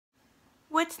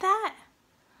What's that?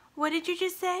 What did you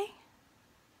just say?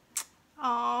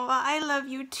 Oh, I love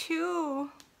you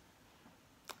too.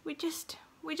 We just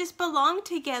belong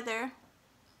together.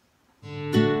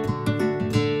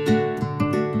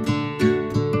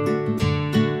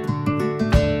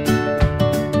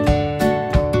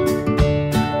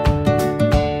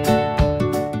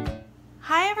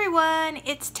 Hi everyone,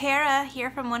 it's Tara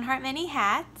here from One Heart Many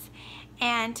Hats,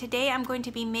 and today I'm going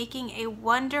to be making a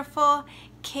wonderful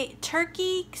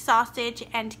turkey, sausage,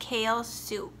 and kale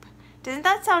soup. Doesn't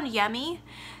that sound yummy?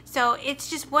 So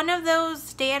it's just one of those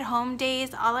stay-at-home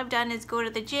days. All I've done is go to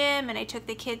the gym, and I took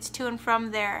the kids to and from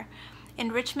their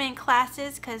enrichment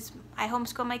classes because I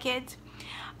homeschool my kids.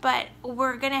 But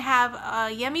we're gonna have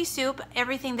a yummy soup.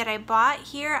 Everything that I bought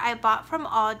here, I bought from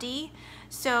Aldi.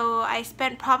 So I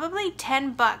spent probably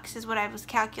 10 bucks is what I was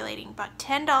calculating, about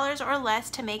 $10 or less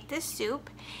to make this soup,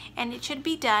 and it should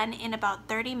be done in about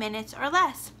 30 minutes or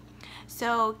less.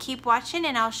 So keep watching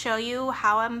and I'll show you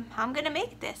how I'm gonna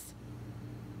make this.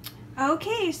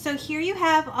 Okay, so here you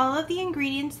have all of the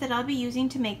ingredients that I'll be using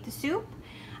to make the soup.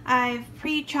 I've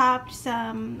pre-chopped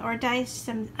or diced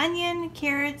some onion,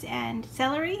 carrots, and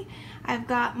celery. I've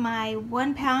got my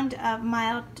 1 pound of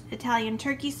mild Italian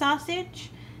turkey sausage,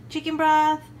 chicken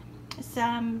broth,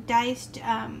 some diced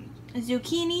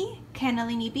zucchini,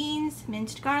 cannellini beans,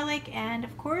 minced garlic, and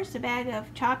of course a bag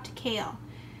of chopped kale.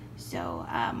 So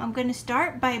I'm going to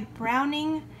start by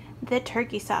browning the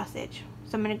turkey sausage.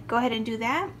 So I'm going to go ahead and do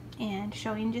that and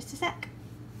show you in just a sec.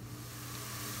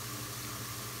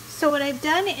 So what I've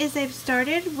done is I've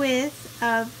started with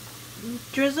a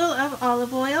drizzle of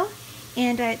olive oil,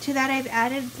 and to that I've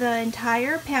added the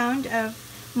entire pound of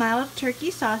mild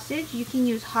turkey sausage. You can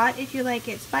use hot if you like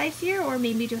it spicier, or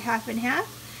maybe do half and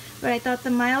half, but I thought the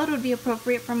mild would be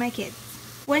appropriate for my kids.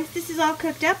 Once this is all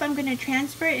cooked up, I'm going to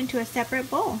transfer it into a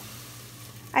separate bowl.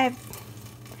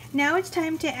 Now it's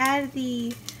time to add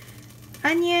the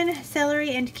onion,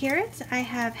 celery, and carrots. I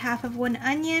have half of 1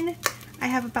 onion. I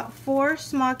have about 4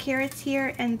 small carrots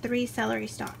here and 3 celery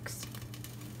stalks.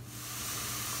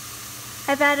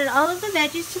 I've added all of the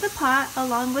veggies to the pot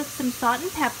along with some salt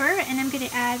and pepper, and I'm going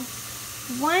to add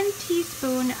 1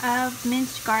 teaspoon of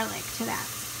minced garlic to that.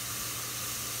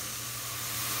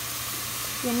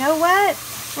 You know what?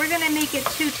 We're going to make it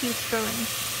 2 teaspoons.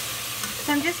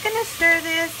 So I'm just going to stir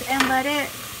this and let it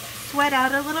sweat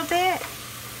out a little bit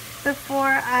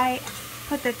before I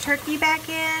put the turkey back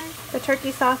in, the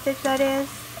turkey sausage that is,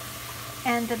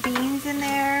 and the beans in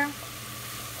there,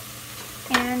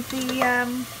 and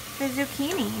the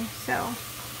zucchini. So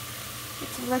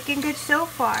it's looking good so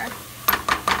far.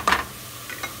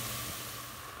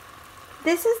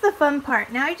 This is the fun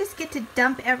part. Now I just get to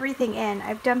dump everything in.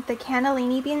 I've dumped the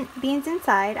cannellini beans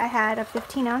inside. I had a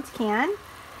 15-ounce can,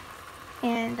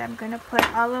 and I'm going to put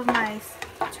all of my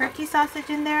turkey sausage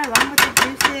in there along with the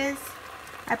juices.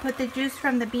 I put the juice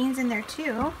from the beans in there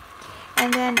too.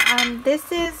 And then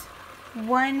this is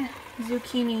 1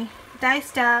 zucchini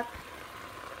diced up.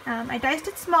 I diced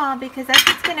it small because that's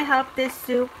what's going to help this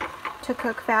soup to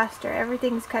cook faster.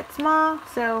 Everything's cut small,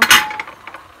 so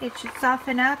it should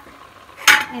soften up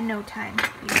in no time.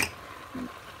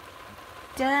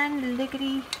 Done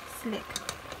lickety slick.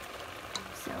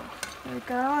 So there we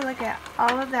go. Look at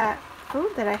all of that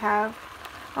food that I have.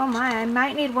 Oh my, I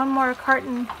might need 1 more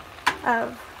carton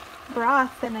of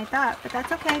broth than I thought, but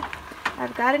that's okay.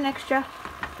 I've got an extra.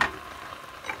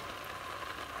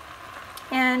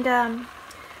 And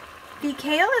the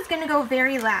kale is going to go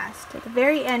very last, at the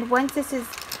very end. Once this has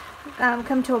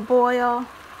come to a boil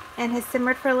and has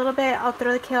simmered for a little bit, I'll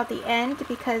throw the kale at the end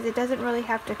because it doesn't really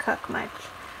have to cook much.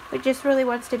 It just really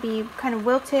wants to be kind of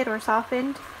wilted or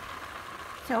softened.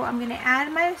 So I'm going to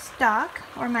add my stock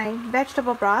or my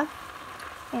vegetable broth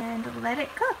and let it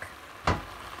cook.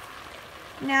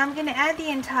 Now I'm going to add the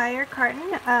entire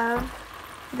carton of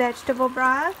vegetable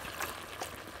broth.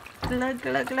 Glug,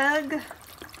 glug, glug.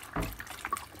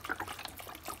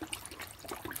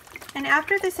 And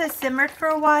after this has simmered for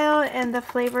a while and the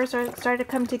flavors are starting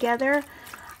to come together,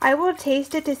 I will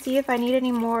taste it to see if I need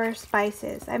any more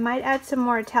spices. I might add some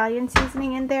more Italian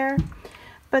seasoning in there,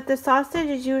 but the sausage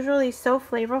is usually so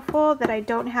flavorful that I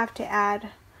don't have to add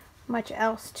much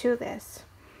else to this.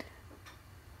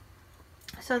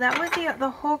 So that was the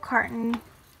whole carton,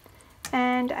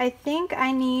 and I think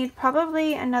I need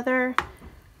probably another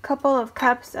couple of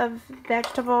cups of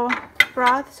vegetable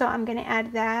broth, so I'm going to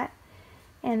add that,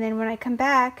 and then when I come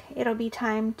back it'll be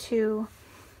time to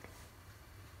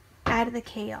add the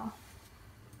kale.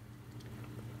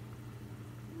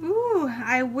 Ooh,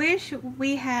 I wish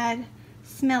we had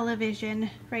smell-o-vision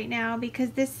right now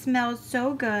because this smells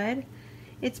so good.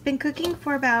 It's been cooking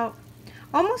for about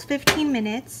almost 15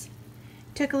 minutes.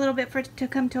 Took a little bit for it to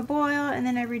come to a boil, and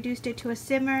then I reduced it to a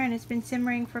simmer, and it's been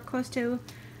simmering for close to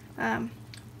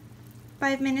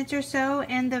 5 minutes or so,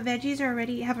 and the veggies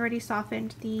have already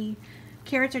softened. The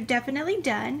carrots are definitely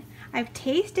done. I've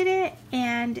tasted it,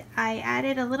 and I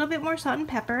added a little bit more salt and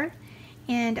pepper,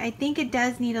 and I think it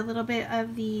does need a little bit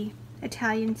of the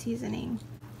Italian seasoning.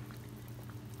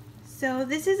 So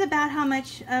this is about how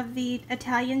much of the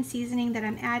Italian seasoning that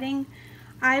I'm adding.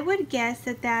 I would guess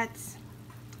that that's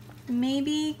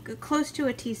maybe close to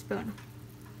a teaspoon.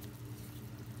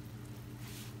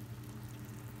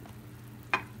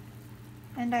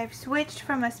 And I've switched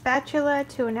from a spatula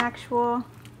to an actual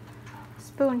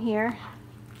spoon here.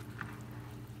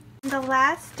 The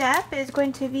last step is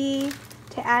going to be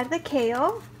to add the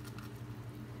kale.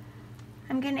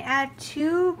 I'm going to add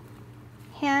 2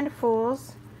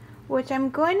 handfuls, which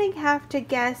I'm going to have to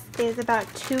guess is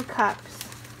about 2 cups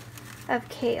of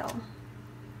kale.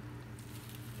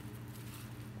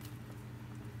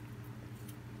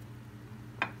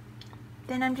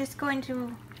 Then I'm just going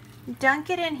to dunk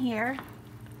it in here.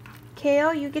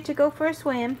 Kale, you get to go for a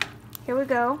swim. Here we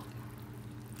go.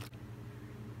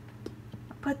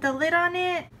 Put the lid on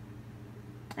it,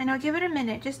 and I'll give it a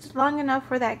minute, just long enough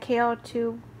for that kale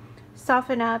to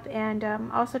soften up, and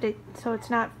also so it's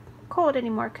not cold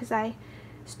anymore, because I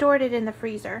stored it in the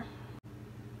freezer.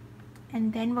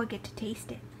 And then we'll get to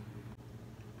taste it.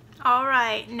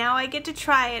 Alright, now I get to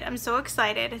try it. I'm so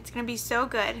excited. It's gonna be so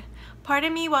good.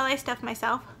 Pardon me while I stuff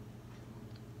myself.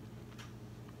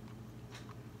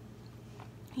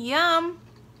 Yum!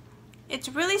 It's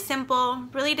really simple,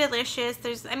 really delicious.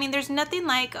 There's nothing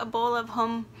like a bowl of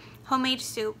homemade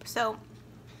soup. So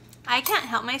I can't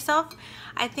help myself.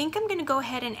 I think I'm gonna go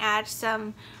ahead and add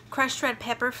some crushed red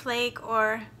pepper flake,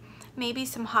 or maybe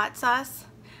some hot sauce.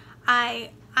 I'm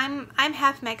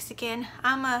half Mexican.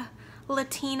 I'm a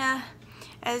Latina,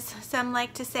 as some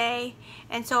like to say,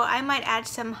 and so I might add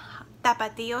some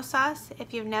Tapatio sauce.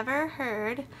 If you've never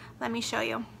heard, let me show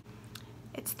you.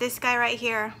 It's this guy right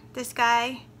here. This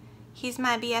guy, he's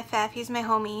my BFF, he's my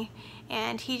homie,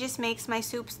 and he just makes my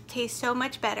soups taste so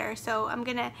much better. So I'm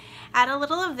gonna add a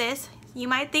little of this. You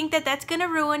might think that that's gonna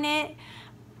ruin it.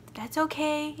 That's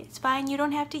okay, it's fine, you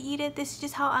don't have to eat it. This is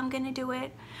just how I'm gonna do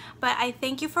it. But I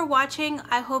thank you for watching.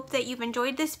 I hope that you've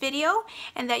enjoyed this video,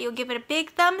 and that you'll give it a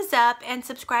big thumbs up and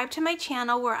subscribe to my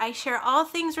channel, where I share all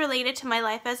things related to my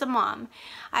life as a mom.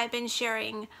 I've been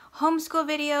sharing homeschool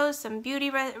videos, some beauty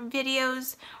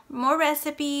videos, more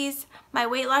recipes, my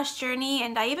weight loss journey,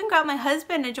 and I even got my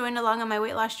husband to join along on my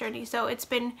weight loss journey. So it's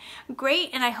been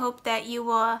great, and I hope that you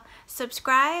will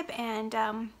subscribe, and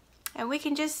we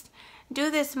can just do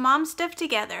this mom stuff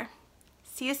together.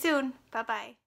 See you soon. Bye-bye.